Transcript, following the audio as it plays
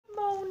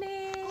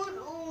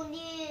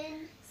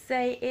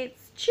say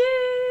it's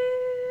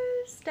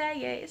Tuesday.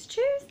 Yeah, it's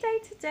Tuesday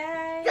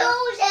today.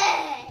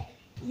 Tuesday!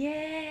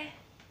 Yeah.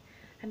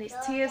 And it's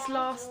Tia's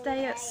last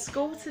day at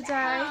school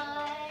today.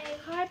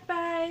 Hi,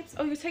 babes.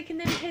 Oh, you're taking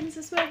them pins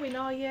as well, Win,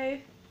 are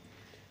you?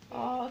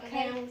 Oh,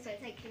 okay. And I'm also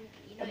taking,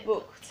 a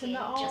book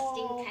tonight. just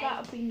in Oh, case.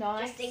 that would be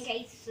nice. Just in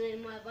case I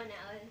run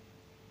out of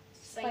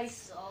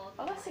space. Oh,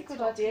 that's a good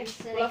idea.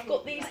 Well, I've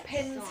got these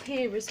pens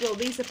here as well.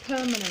 These are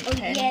permanent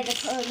pens. Yeah, the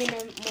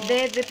permanent ones.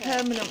 They're the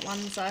permanent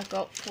ones I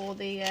got for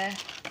the...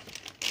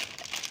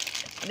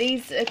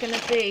 these are going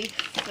to be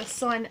for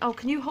sign... Oh,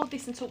 can you hold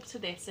this and talk to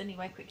this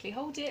anyway, quickly?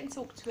 Hold it and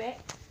talk to it.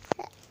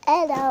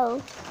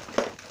 Hello.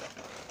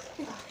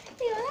 Yeah,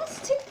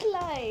 that's too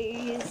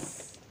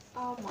close.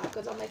 Oh my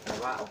god, I'm making a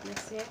right old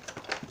mess here.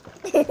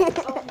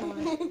 Oh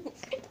my.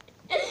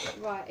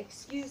 Right,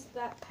 excuse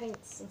that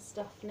paints and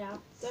stuff now.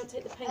 Don't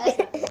take the paints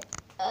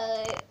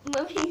out.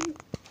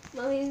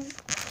 Mummy's.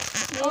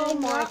 Oh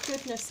my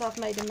goodness, I've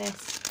made a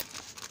mess.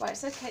 Right,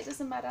 it's okay, it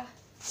doesn't matter.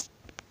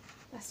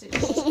 That's it,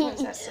 just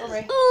close that,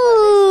 sorry.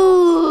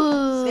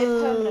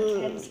 They're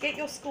permanent pens. Get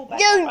your school back.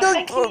 Right,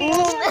 thank you, Leon.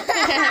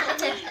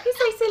 You're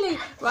so silly.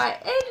 Right,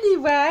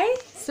 anyway,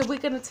 so we're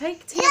going to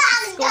take Tia to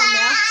school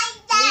now.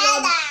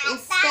 Leon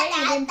is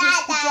staying in his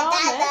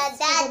pyjamas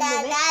for the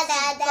minute.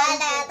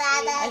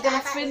 I'm going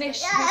to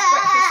finish his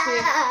breakfast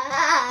with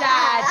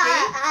Daddy.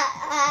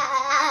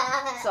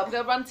 So I'm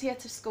going to run Tia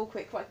to school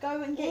quick. Right,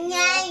 go and get your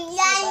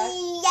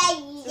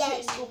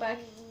school bag.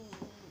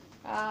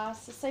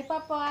 So say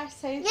bye-bye.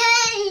 Say,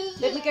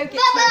 let me go get Tia to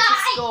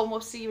school and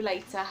we'll see you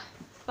later.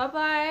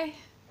 Bye-bye.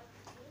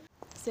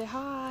 Say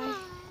hi.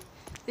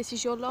 This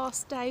is your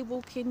last day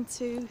walking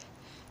to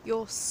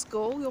your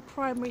school, your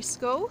primary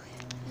school.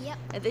 Yep.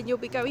 And then you'll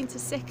be going to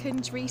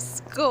secondary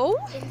school.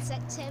 In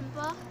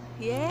September.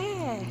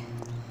 Yeah.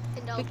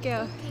 And I'll be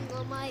walking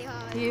on my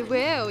own. You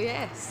will,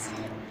 yes.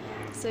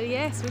 So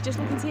yes, we're just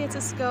walking Tia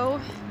to school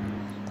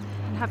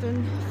and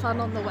having fun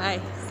on the way.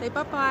 Say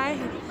bye-bye.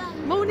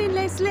 Morning,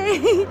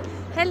 Leslie.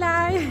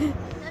 Hello.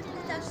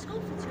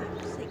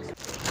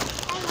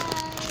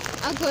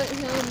 I got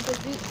some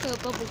bazooka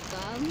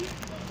bubblegum.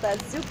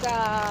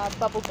 Bazooka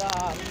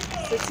bubblegum.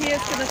 So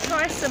Tia's going to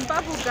try some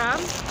bubblegum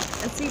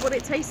and see what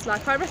it tastes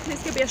like. I reckon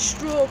it's going to be a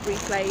strawberry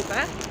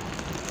flavour.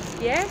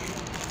 Yeah?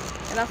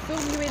 And I'll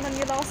film you in on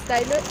your last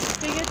day. Look,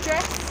 do your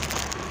dress.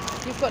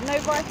 You've got no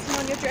writing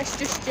on your dress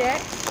just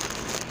yet.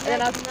 And then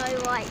no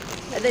writing.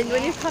 And then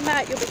when you come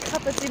out, you'll be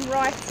covered in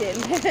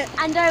writing.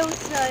 And I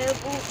also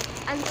bought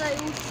a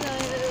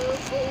notebook.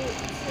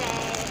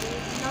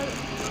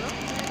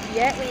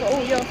 Yeah, for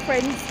all your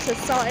friends to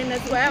sign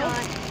as well.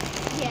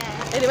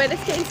 Yeah. Anyway,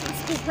 let's get into the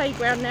school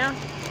playground now.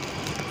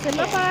 So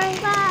bye-bye.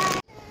 Bye.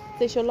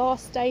 So it's your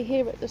last day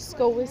here at the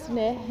school, isn't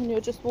it? And you're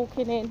just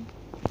walking in.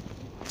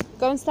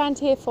 Go and stand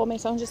here for me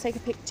so I can just take a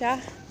picture.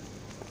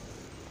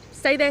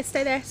 Stay there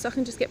so I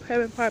can just get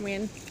primary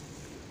in.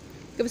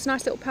 Give us a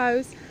nice little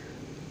pose.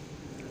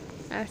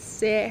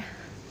 That's it.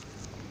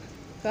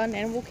 Go on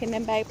then, walk in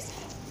then, babes.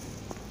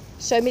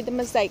 Show me the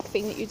mosaic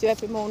thing that you do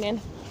every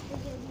morning.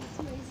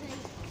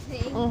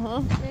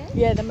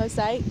 Yeah, the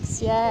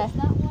mosaics, yeah.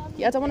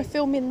 Yeah, I don't want to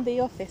film in the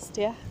office,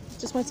 dear.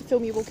 Just wanted to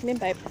film you walking in,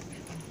 babe.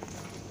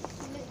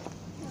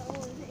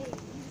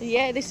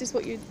 Yeah, this is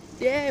what you...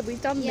 Yeah, we've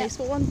done this.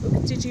 What one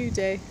did you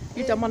do?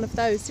 You've done one of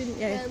those, didn't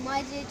you?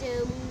 I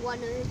did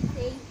one of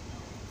these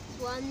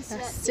ones.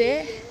 That's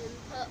it.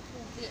 Purple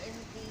bit in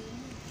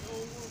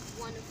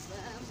one of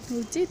them.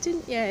 You did,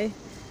 didn't you?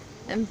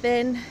 And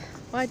then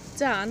I'd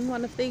done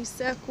one of these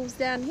circles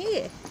down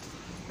here.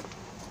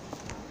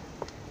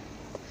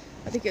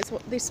 I think it's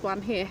this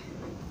one here.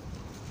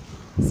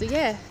 So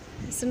yeah,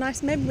 it's a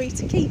nice memory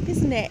to keep,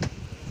 isn't it?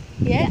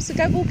 Yeah, so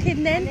go walk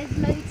in then. And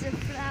there's loads of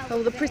flowers.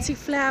 All the pretty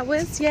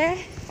flowers, yeah?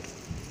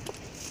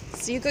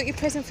 So you got your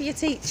present for your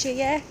teacher,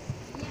 yeah?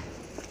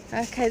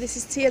 Yeah. Okay, this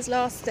is Tia's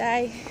last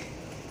day.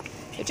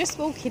 We're just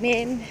walking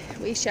in.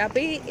 We shall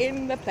be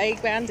in the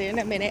playground in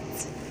a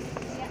minute.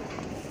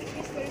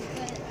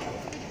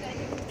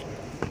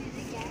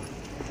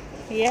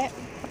 Yeah.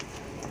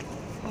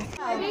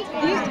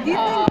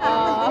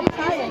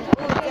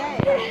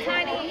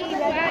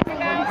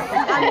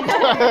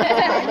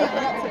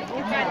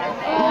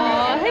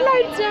 Oh, hello,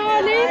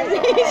 darling.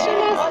 It's your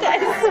last day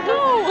at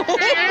school.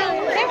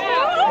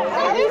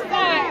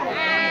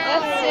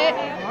 That's it.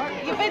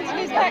 You're bending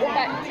his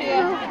backpack to you.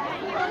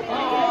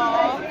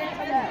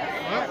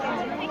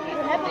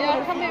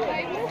 Yeah, come here,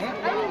 baby.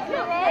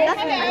 That's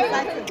what you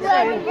like to do.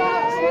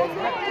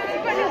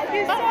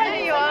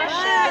 You are.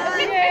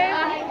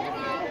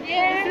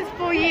 Yeah. This is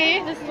for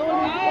you. This is all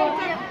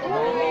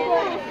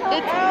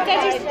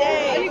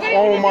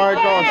Oh my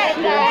gosh.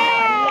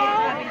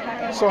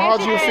 Yes. So how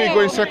do you feel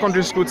going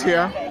secondary school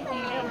here?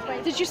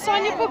 Did you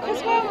sign your book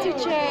as well, did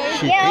you?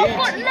 Yeah, I've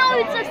got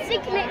loads of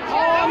signatures.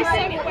 Oh, I'm so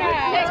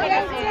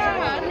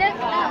proud. Well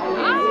done.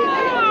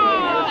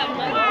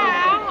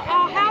 Wow.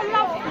 Oh, how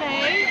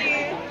lovely.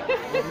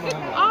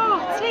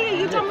 Oh, Tia,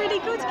 you've done really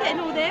good getting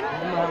all them.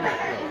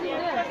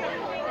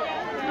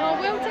 Oh,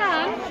 well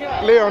done.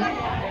 Leon.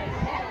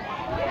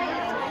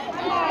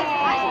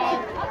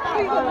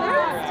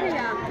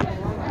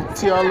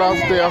 Tia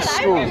last day of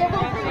school.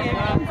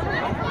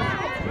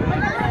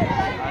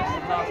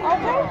 Oh,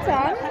 well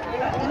done.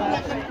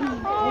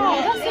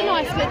 Oh, that's a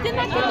nice look. Didn't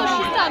I think what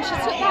she's done? She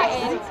took that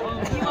in.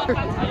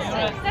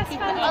 That's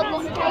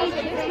fantastic.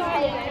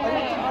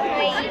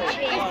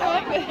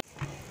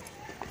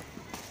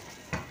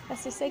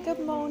 Let's just say good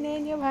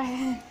morning. You're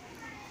right.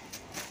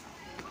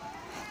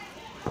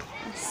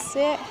 That's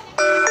it.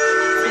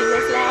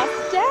 Tia's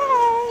last day.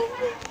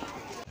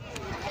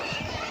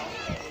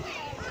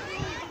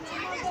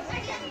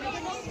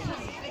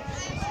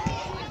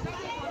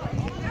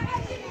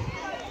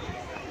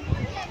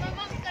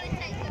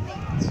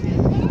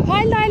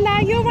 Hi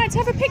Lila, you alright to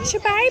have a picture,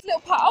 babe?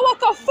 Little part. Oh, I've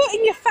got a foot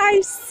in your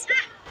face.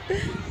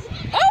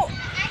 Oh!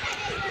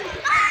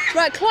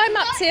 Right, climb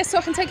up here so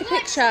I can take a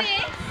picture.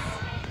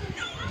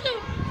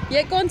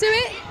 Yeah, go on, do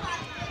it.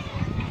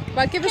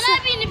 Right, give us. Can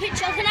I be in the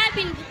picture? Can I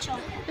be in the picture?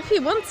 If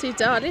you want to,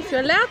 darling, if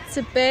you're allowed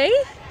to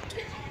be.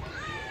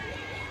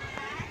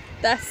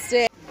 That's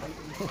it.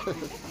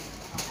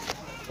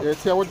 Yeah,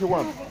 Tia, what do you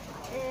want?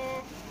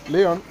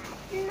 Leon?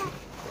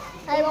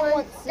 I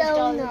want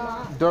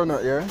donut.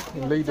 Donut, yeah?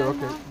 Leader,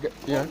 okay.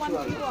 Yeah.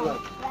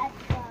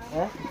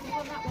 Huh?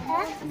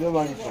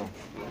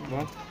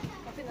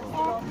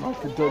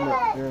 Okay,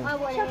 donut, yeah. I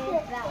want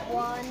that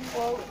one.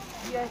 Well,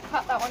 yeah,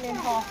 cut that one in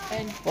half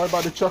then. What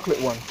about the chocolate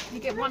one? You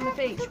get one of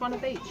each,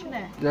 isn't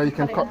it? Yeah, you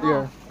can cut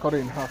it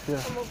in half,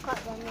 yeah. And we'll cut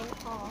them in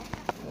half.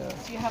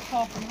 So you have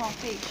half and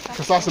half each.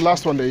 Because that's the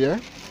last one there, yeah?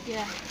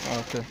 Yeah.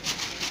 Okay.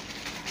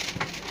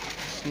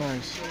 It's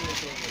nice.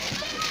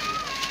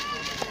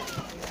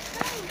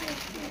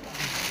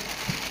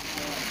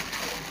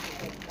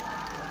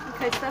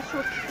 Okay, so that's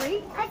your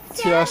treat.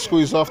 Tia school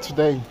is off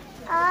today.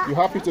 You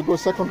happy to go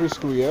secondary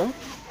school, yeah?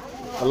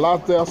 The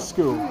last day of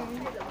school.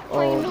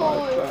 Oh my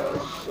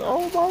gosh.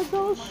 Oh my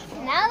gosh.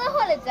 Now the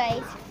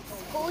holidays.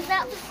 School's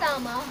out for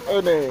summer.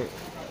 Isn't it?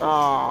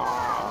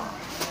 Ah.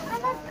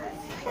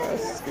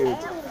 That's good.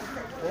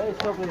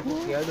 That's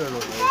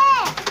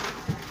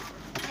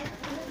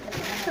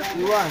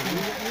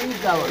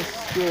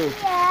good.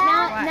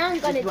 Now I'm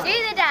gonna do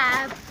the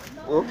dab.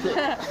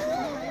 Okay.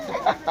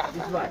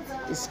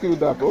 The school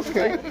dab,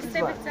 okay.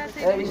 So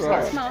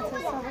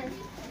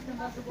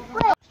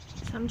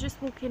I'm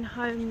just walking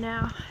home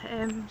now.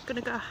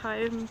 Gonna go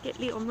home, get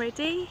Leon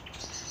ready.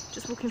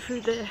 Just walking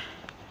through the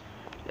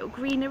little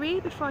greenery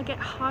before I get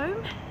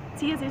home.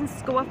 Tia's in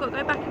school. I've got to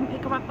go back and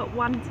pick her up at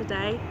 1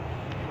 today.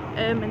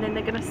 And then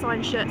they're gonna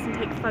sign shirts and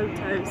take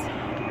photos.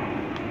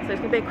 So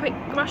it's gonna be a quick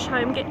rush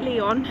home, get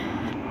Leon,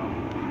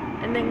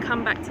 and then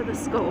come back to the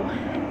school.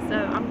 So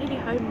I'm nearly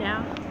home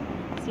now.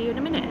 See you in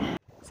a minute.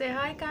 So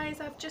hi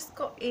guys, I've just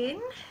got in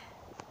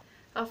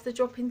after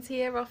dropping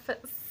Tia off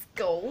at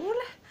school,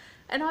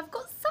 and I've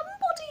got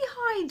somebody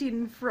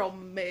hiding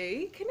from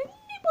me. Can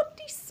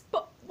anybody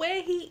spot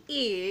where he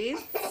is?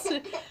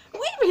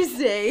 Where is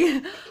he? I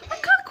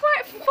can't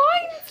quite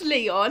find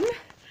Leon.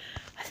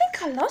 I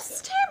think I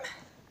lost him.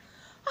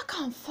 I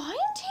can't find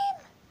him.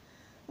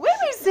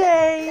 Where is he?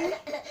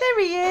 There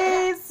he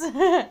is.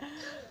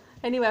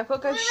 Anyway, I've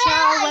got to go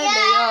shower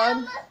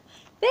Leon.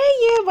 There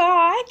you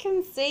are, I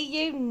can see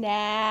you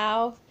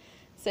now.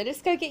 So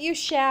let's go get you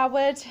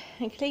showered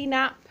and clean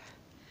up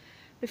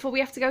before we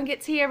have to go and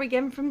get Tia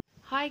again from...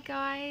 Hi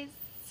guys,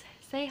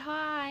 say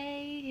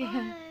hi.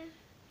 Hi.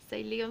 So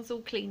Leon's all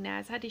clean now,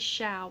 he's had his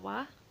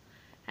shower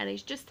and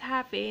he's just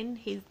having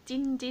his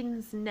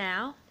din-dins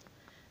now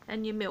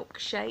and your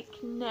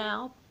milkshake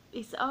now.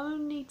 It's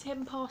only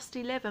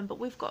 11:10, but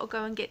we've got to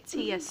go and get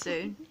Tia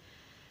soon.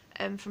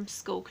 From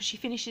school because she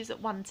finishes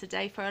at 1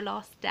 today for her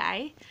last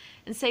day.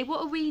 And say,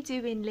 what are we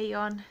doing,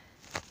 Leon?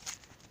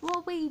 What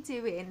are we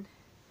doing?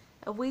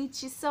 Are we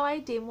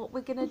deciding what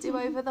we're going to do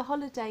over the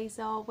holidays,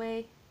 are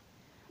we?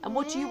 And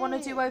what do you want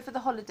to do over the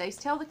holidays?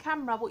 Tell the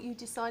camera what you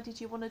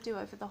decided you want to do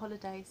over the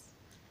holidays.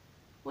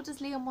 What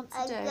does Leon want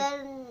to do?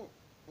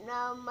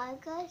 No, my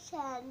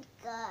sand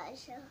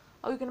castle.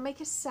 Oh, you're going to make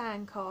a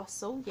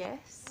sandcastle,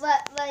 yes.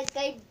 But like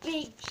a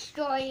big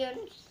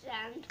giant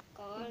sand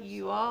castle.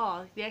 You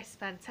are, yes,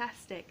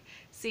 fantastic.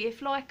 See,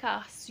 if like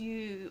us,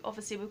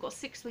 obviously we've got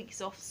 6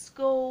 weeks off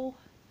school.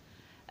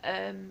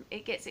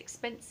 It gets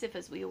expensive,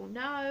 as we all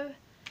know.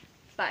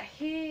 But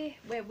here,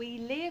 where we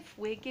live,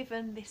 we're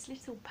given this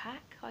little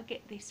pack. I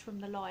get this from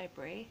the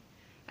library.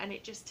 And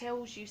it just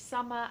tells you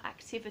summer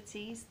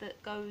activities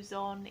that goes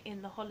on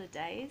in the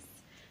holidays.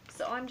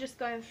 So I'm just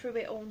going through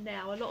it all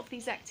now. A lot of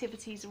these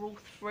activities are all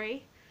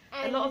free.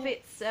 A lot of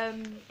it's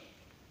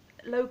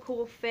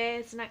local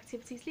fairs and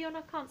activities. Leon,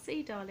 I can't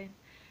see, darling.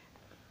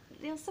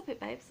 Leon, stop it,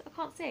 babes. I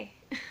can't see.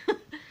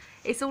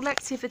 It's all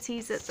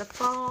activities at the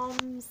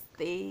farms,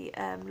 the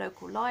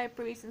local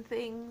libraries and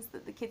things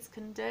that the kids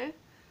can do.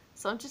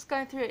 So I'm just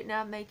going through it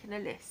now and making a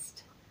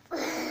list.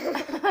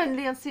 And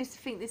Leon seems to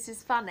think this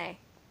is funny.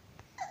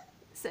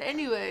 So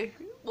anyway,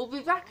 we'll be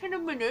back in a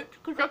minute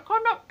because I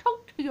cannot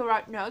talk to you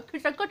right now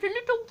because I've got a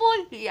little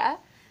boy here.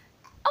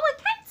 Oh, I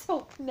can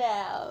talk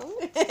now.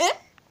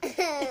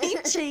 You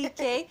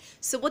cheeky.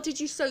 So what did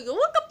you say?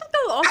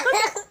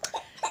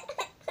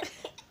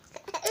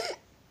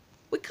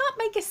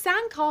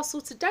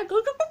 sandcastle today.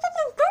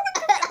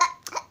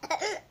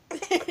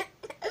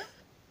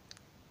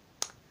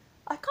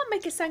 I can't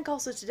make a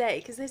sandcastle today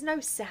because there's no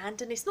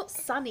sand and it's not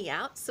sunny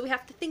out, so we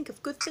have to think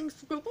of good things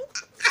to do.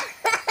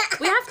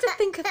 We have to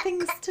think of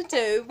things to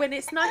do when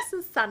it's nice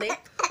and sunny.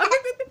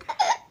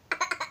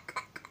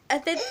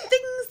 And then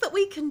things that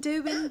we can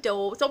do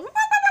indoors.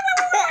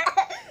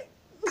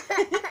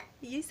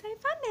 You so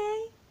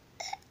funny.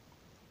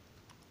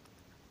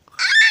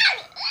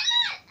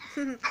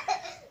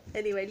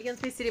 Anyway, Leon's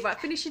been silly. Right,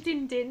 finish your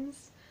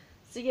din-dins.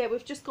 So yeah,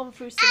 we've just gone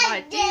through some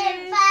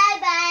ideas.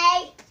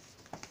 Bye-bye.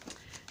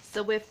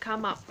 So we've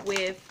come up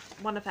with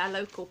one of our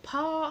local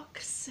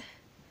parks,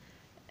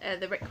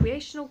 the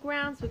recreational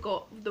grounds. We've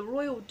got the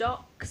Royal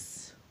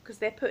Docks, because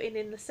they're putting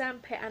in the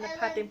sand pit and a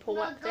paddling pool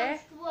up there.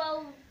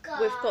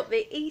 We've got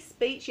the East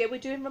Beach. Yeah, we're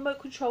doing remote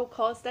control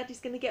cars. Daddy's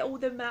going to get all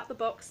them out the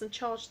box and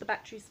charge the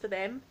batteries for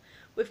them.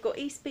 We've got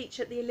East Beach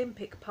at the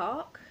Olympic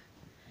Park.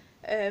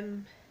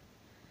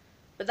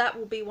 But that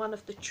will be one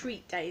of the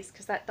treat days,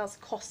 because that does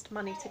cost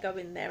money to go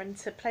in there. And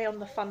to play on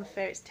the fun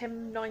fair, it's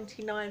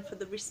 $10.99 for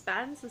the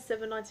wristbands and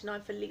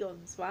 $7.99 for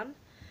Leon's one.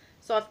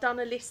 So I've done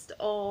a list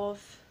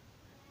of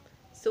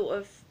sort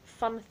of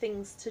fun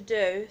things to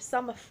do.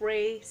 Some are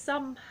free,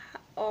 some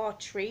are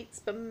treats,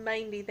 but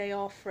mainly they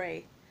are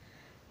free.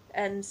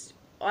 And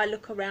I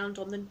look around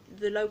on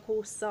the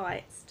local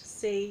sites to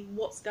see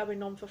what's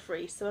going on for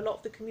free. So a lot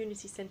of the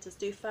community centres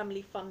do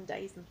family fun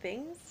days and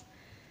things.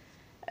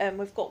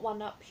 We've got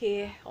one up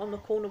here on the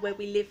corner where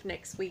we live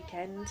next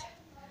weekend.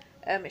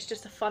 It's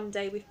just a fun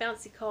day with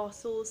bouncy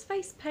castles,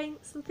 face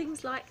paints and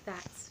things like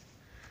that.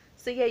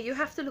 So yeah, you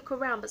have to look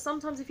around, but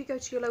sometimes if you go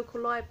to your local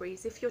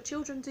libraries, if your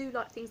children do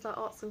like things like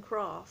arts and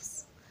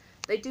crafts,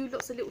 they do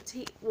lots of little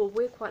tea, well,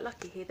 we're quite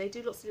lucky here, they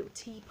do lots of little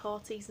tea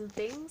parties and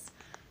things.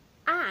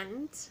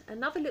 And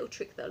another little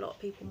trick that a lot of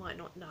people might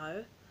not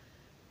know,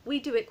 we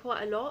do it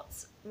quite a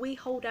lot, we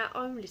hold our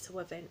own little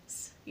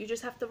events. You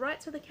just have to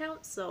write to the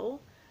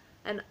council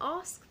and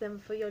ask them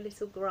for your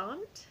little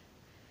grant.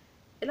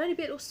 It'll only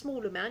be a little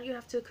small amount, you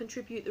have to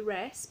contribute the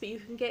rest, but you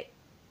can get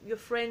your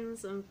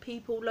friends and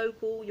people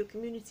local, your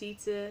community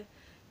to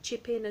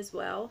chip in as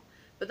well.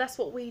 But that's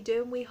what we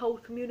do, and we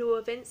hold communal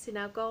events in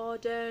our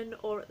garden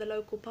or at the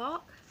local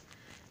park.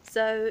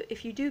 So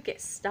if you do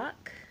get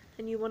stuck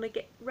and you want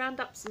to round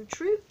up some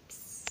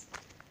troops,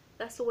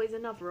 that's always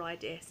another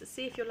idea. So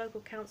see if your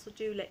local council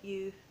do let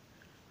you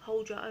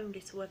hold your own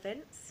little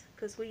events,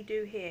 because we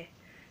do here.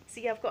 So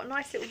yeah, I've got a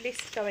nice little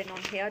list going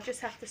on here. I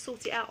just have to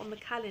sort it out on the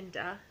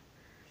calendar.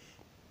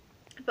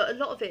 But a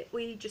lot of it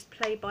we just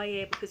play by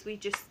ear, because we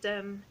just,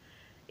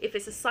 if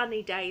it's a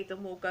sunny day,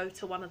 then we'll go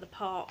to one of the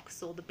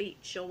parks or the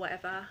beach or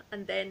whatever.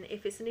 And then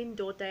if it's an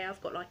indoor day, I've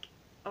got like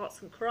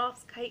arts and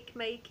crafts, cake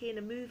making,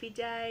 a movie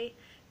day.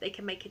 They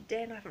can make a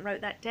den. I haven't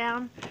wrote that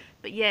down.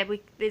 But yeah,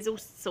 there's all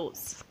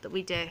sorts that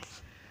we do.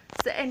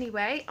 So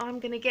anyway, I'm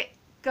going to get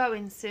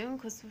going soon,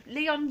 because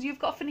Leon, you've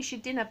got to finish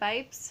your dinner,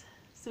 babes,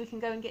 so we can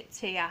go and get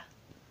Tia,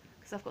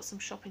 because I've got some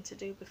shopping to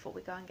do before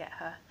we go and get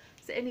her.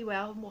 So anyway,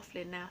 I'm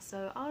waffling now,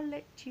 so I'll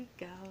let you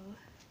go.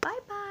 Bye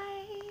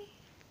bye.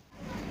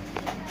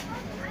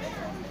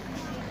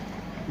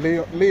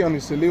 Leon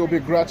is a little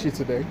bit grouchy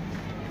today.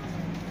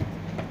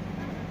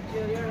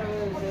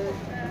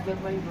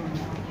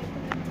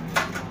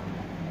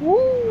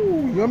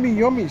 Ooh, yummy,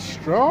 yummy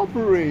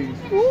strawberries.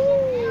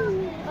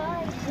 Ooh,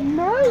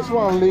 nice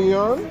one,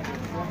 Leon.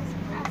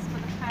 That's for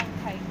the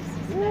pancakes,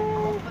 isn't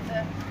Yeah.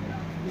 it?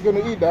 You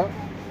gonna eat that?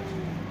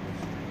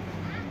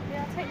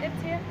 Yeah, I'll take them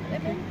to you.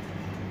 Them in.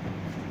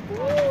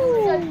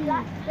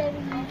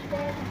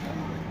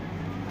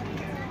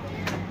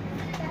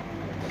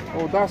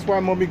 Oh, that's why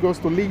mommy goes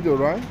to Lidl,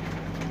 right?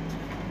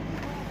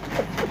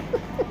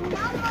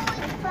 Mama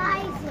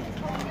buys it.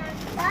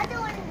 The other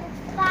one is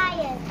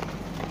expired.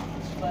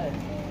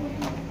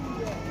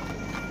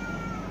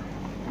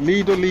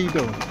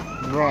 Lidl,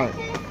 right.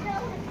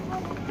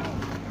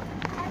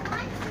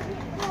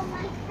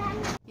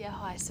 Yeah,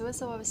 hi. So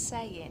as I was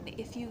saying,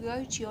 if you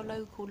go to your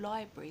local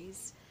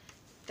libraries,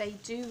 they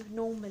do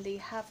normally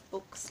have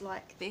books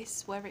like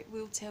this where it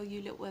will tell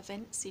you little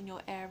events in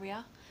your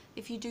area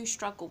if you do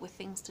struggle with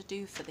things to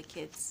do for the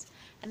kids.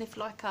 And if,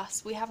 like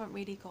us, we haven't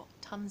really got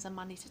tons of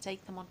money to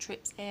take them on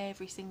trips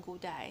every single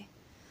day,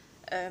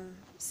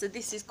 so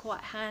this is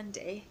quite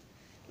handy.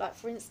 Like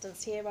for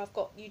instance, here I've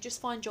got, you just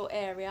find your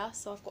area.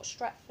 So I've got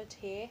Stratford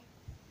here,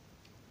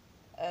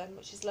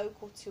 which is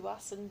local to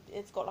us, and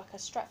it's got like a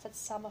Stratford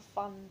Summer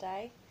Fun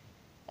Day,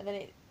 and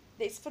then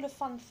it's full of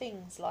fun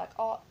things like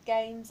art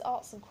games,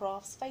 arts and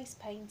crafts, face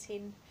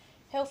painting,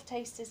 health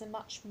tasters and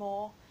much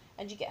more.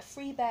 And you get a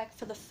free bag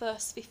for the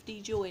first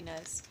 50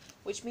 joiners,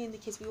 which me and the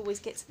kids, we always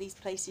get to these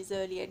places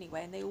early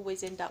anyway, and they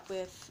always end up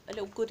with a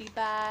little goodie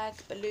bag,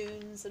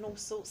 balloons and all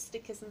sorts,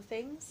 stickers and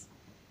things,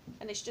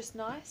 and it's just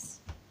nice.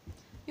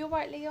 You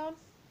alright, Leon?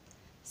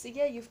 So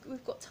yeah,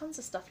 we've got tons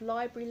of stuff.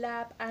 Library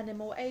Lab,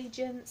 Animal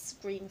Agents,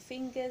 Green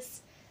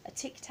Fingers, a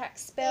Tic Tac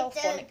Spell,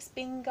 Phonics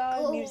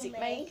Bingo, Music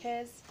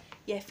Makers.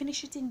 Yeah,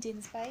 finish your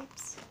din-dins,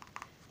 babes.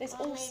 There's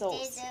all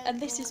sorts, and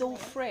this is all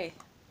free.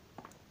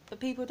 But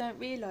people don't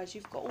realise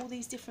you've got all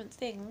these different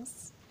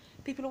things.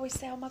 People always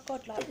say, oh my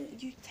God, like,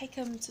 you take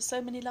them to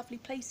so many lovely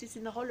places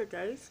in the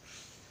holidays.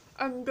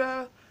 And,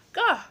 yeah,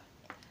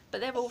 but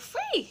they're all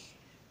free.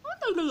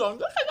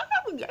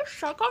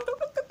 Yes, I can't.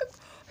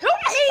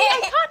 Help me, I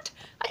can't.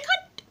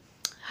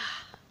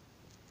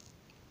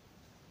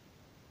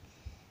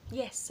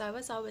 Yes, so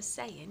as I was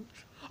saying,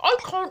 I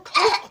can't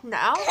talk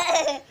now.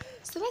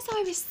 So as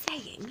I was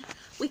saying,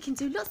 we can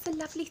do lots of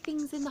lovely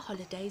things in the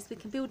holidays. We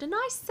can build a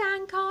nice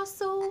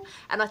sandcastle.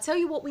 And I tell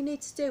you what we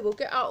need to do. We'll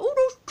get out all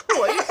those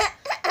toys.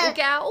 We'll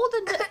get out all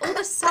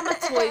the summer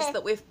toys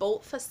that we've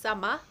bought for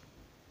summer.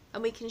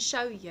 And we can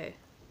show you.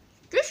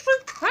 Yes, we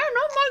can.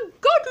 Oh my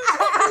God.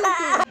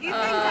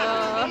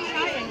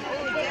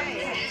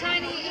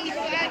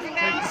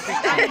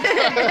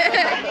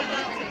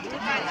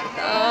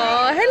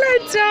 Oh, hello,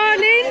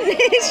 darling.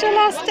 It's your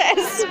last day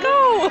of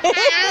school.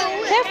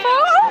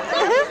 Careful.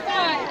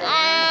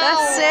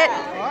 That's it.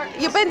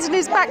 You're bending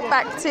his back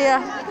to you.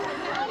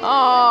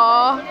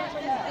 Oh.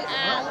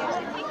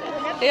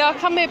 Yeah,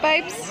 come here,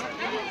 babes.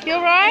 You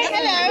alright?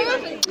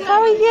 Hello.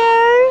 How are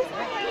you?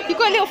 You've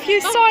got a little few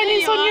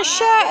signings on your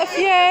shirt, have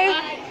you?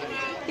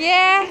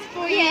 Yeah?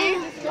 Yeah.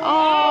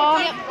 Oh.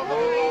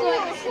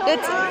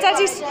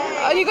 Daddy's.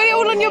 Oh, you got it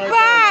all on your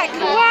back.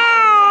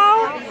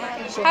 Wow.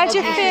 So How'd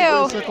you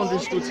feel? Secondary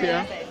school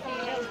here.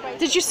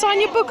 Did you sign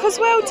your book as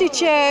well,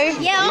 did you?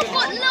 Yeah, I've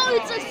got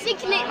loads of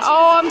signatures.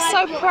 Oh, I'm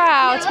so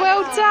proud.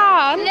 Well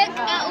done. Look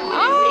at all the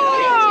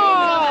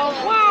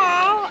Oh,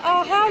 wow.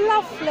 Oh, how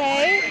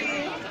lovely.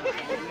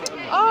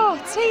 Oh,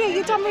 Tia,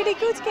 you've done really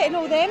good getting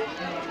all them.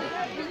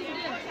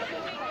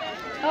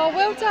 Oh,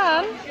 well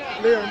done.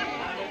 Leon.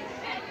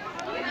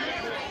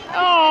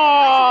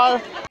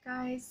 Oh.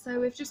 Guys, so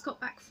we've just got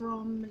back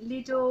from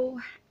Lidl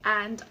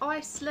and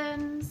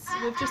Iceland's.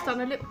 We've just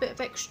done a little bit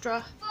of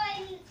extra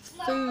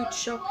food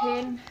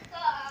shopping.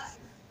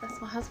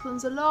 That's my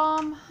husband's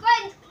alarm.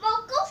 Friend,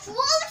 I've got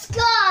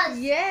Brascos.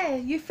 Yeah,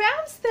 you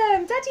found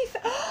them. Daddy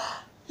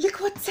look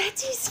what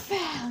Daddy's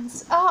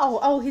found.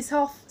 Oh, he's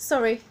half,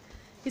 sorry.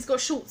 He's got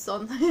shorts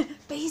on.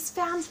 But he's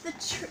found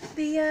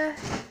the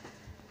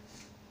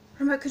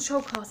remote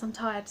control cars. I'm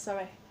tired,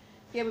 sorry.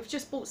 Yeah, we've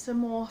just bought some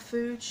more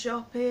food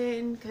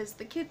shopping because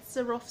the kids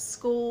are off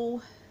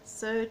school.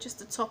 So just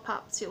to top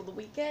up till the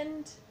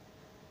weekend.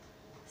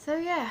 So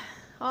yeah.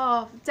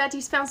 Oh,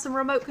 Daddy's found some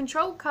remote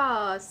control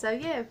cars. So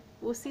yeah,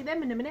 we'll see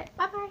them in a minute.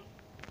 Bye bye.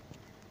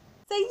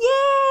 So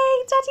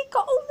yay! Daddy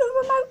got all the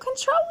remote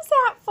controls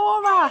out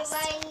for us.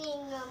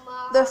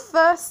 The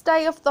first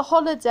day of the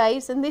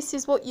holidays, and this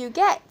is what you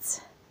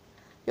get.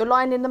 You're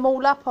lining them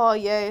all up, are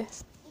you?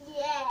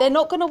 Yeah. They're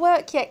not going to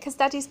work yet because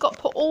Daddy's got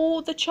to put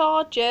all the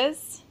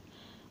chargers.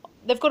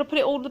 They've got to put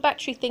all the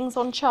battery things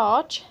on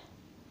charge.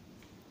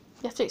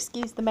 You have to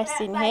excuse the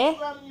mess in here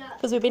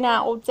because we've been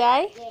out all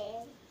day.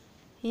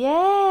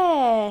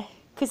 Yeah,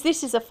 because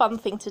this is a fun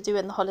thing to do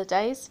in the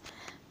holidays.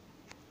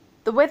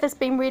 The weather's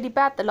been really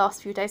bad the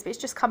last few days, but it's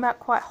just come out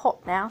quite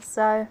hot now,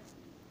 so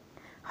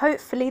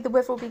hopefully the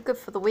weather will be good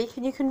for the week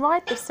and you can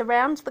ride this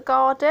around the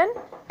garden.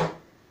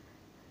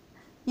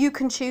 You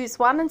can choose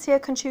one and Tia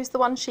can choose the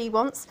one she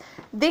wants.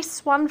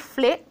 This one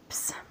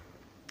flips.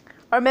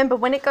 I remember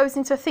when it goes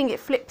into a thing, it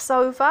flips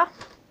over.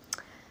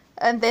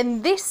 And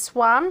then this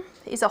one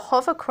is a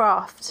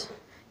hovercraft.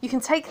 You can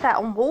take that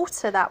on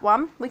water, that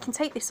one. We can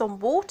take this on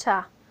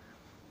water.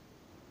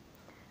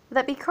 Would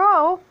that be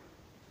cool?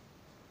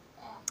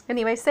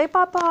 Anyway, say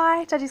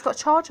bye-bye. Daddy's got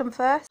to charge them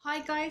first.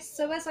 Hi guys,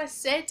 so as I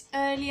said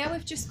earlier,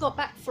 we've just got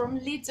back from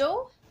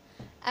Lidl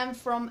and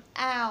from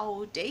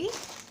Aldi.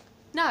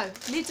 No,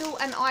 Lidl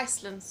and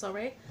Iceland,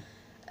 sorry.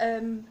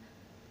 And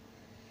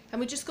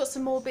we just got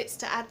some more bits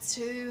to add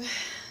to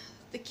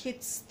the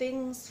kids'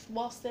 things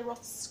whilst they're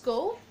off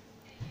school.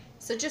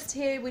 So just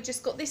here, we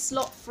just got this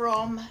lot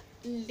from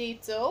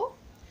Lidl.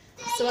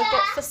 So I've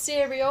got for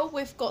cereal,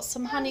 we've got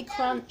some Honey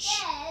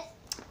Crunch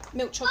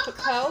milk chocolate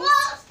curls.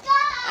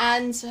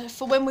 And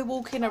for when we're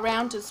walking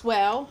around as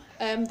well,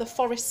 the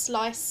Forest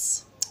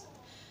Slice,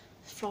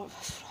 oh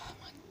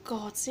my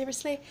God,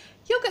 seriously,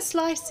 yogurt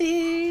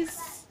slices,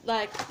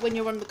 like when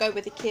you're on the go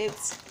with the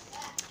kids,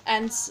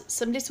 and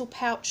some little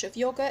pouch of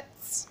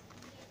yogurts,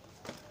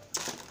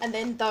 and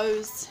then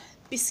those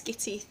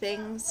biscuity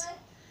things,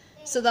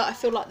 so that I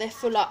feel like they're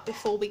full up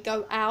before we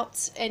go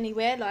out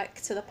anywhere,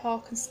 like to the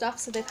park and stuff,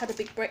 so they've had a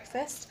big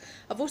breakfast.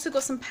 I've also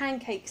got some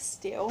pancakes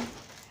still.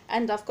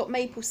 And I've got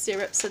maple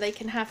syrup so they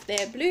can have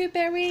their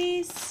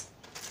blueberries,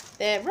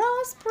 their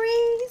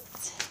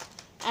raspberries,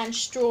 and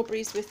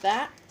strawberries with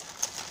that.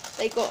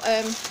 They got,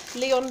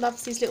 Leon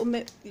loves these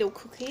little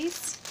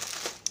cookies.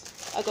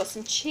 I got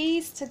some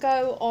cheese to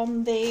go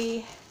on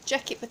the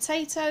jacket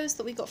potatoes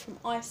that we got from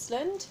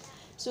Iceland.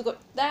 So we've got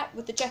that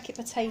with the jacket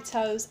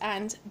potatoes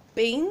and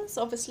beans,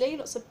 obviously,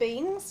 lots of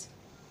beans.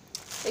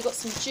 They got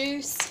some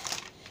juice.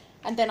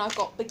 And then I've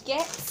got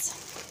baguettes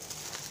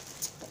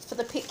for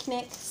the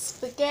picnics.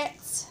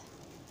 Baguette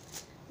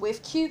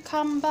with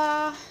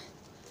cucumber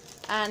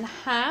and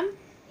ham,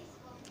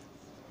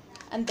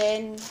 and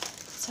then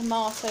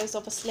tomatoes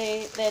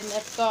obviously. Then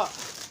they've got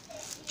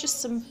just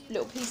some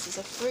little pieces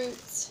of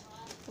fruit.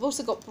 I've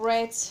also got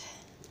bread,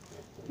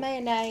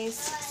 mayonnaise,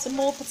 some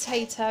more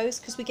potatoes,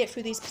 because we get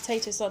through these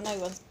potatoes like no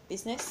one's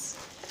business.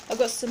 I've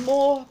got some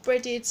more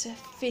breaded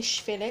fish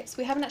fillets.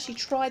 We haven't actually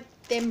tried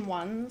them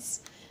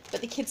ones,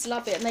 but the kids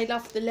love it and they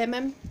love the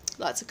lemon.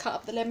 Like to cut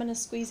up the lemon and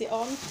squeeze it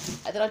on.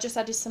 And then I just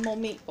added some more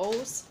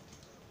meatballs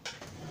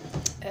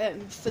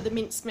for the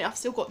minced meat. I've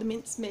still got the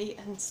minced meat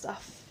and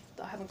stuff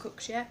that I haven't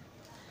cooked yet.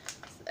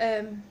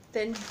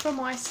 Then from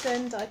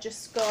Iceland I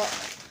just got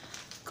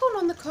corn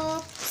on the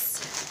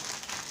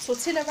cobs,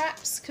 tortilla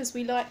wraps, because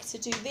we like to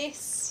do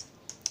this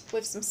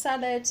with some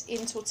salad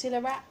in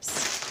tortilla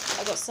wraps.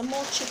 I got some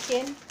more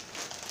chicken.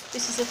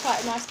 This is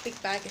quite a nice big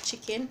bag of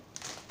chicken,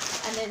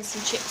 and then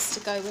some chips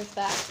to go with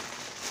that.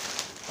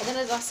 And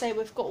then, as I say,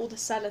 we've got all the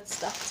salad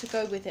stuff to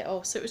go with it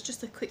all. So it was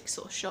just a quick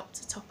sort of shop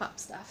to top up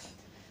stuff.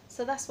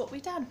 So that's what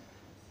we've done.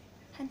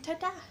 And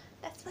ta-da,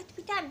 that's what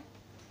we've done.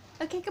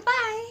 Okay,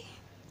 goodbye.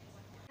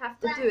 Have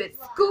to do it.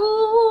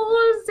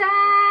 School's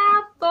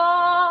out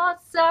for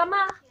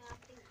summer.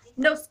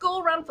 No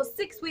school run for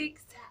 6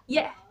 weeks.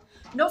 Yeah.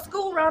 No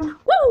school run.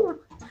 Woo!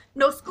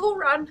 No school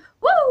run.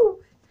 Woo!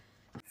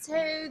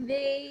 To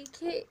the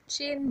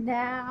kitchen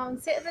now.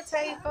 Sit at the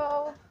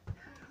table.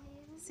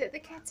 Sit at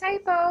the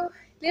table.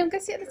 Leon, go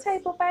sit at the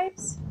table,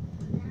 babes.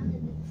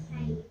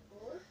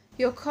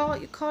 Your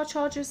car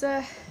chargers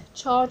are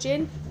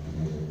charging.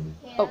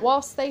 But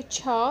whilst they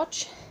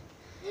charge,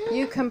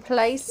 you can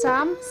play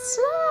some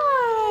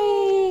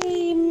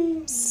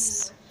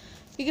slimes.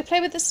 You can play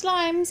with the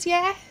slimes,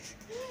 yeah?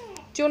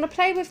 Do you want to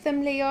play with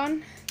them,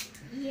 Leon?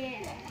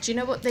 Yeah. Do you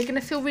know what? They're going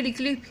to feel really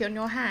gloopy on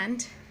your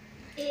hand.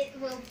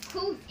 Well, of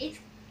course, it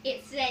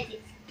says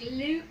it's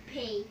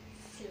gloopy.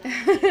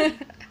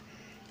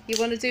 You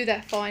want to do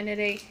that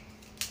finally?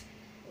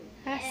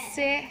 That's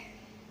it.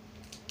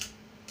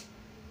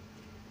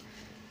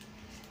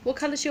 What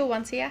colour's your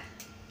one, Tia?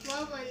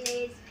 My one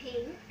is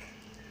pink.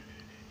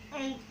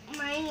 And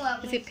mine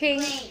one Is it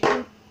pink?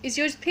 green. Is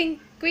yours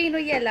pink, green or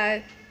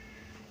yellow?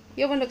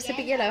 Your one looks a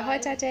bit yellow. Hi,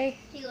 Daddy.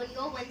 Your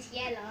one's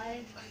yellow.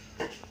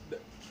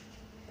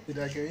 Did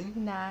I get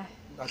in? No.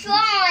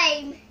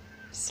 Slime!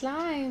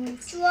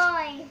 Slimes.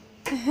 Slime!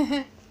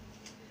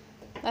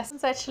 That's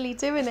what's actually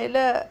doing it,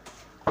 look.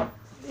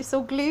 It's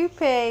all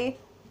gloopy.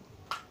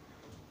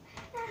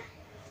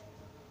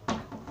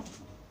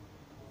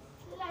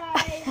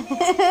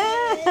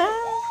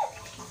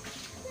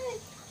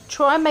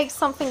 Try and make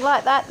something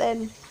like that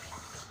then.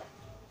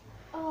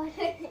 Oh,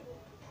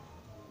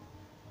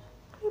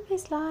 Gloopy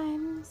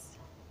slimes.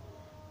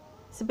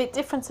 It's a bit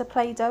different to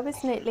Play-Doh,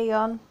 isn't it,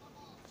 Leon?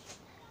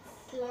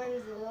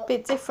 slime's A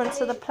bit different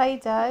to the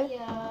Play-Doh.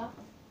 Yeah.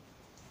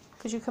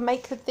 Because you can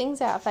make good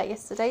things out of that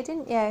yesterday,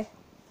 didn't you?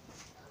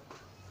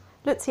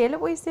 Look, Tia,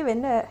 look what he's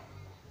doing, look.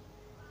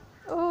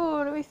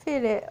 Oh, let me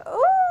feel it.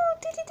 Oh,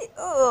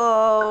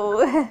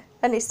 oh.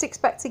 And it sticks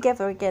back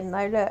together again,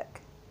 though,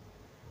 look.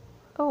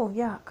 Oh,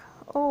 yuck.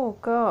 Oh,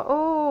 God.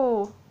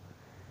 Oh.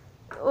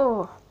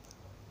 Oh.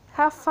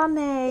 How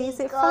funny. Is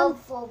it fun?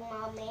 For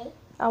Mummy.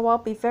 Oh, I'll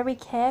be very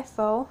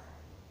careful.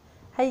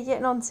 How are you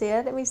getting on,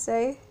 Tia? Let me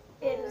see.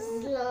 It's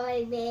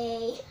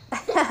slimy.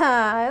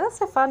 That's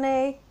so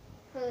funny.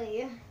 Oh,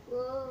 yeah.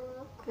 Well,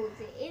 of course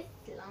it is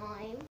slime.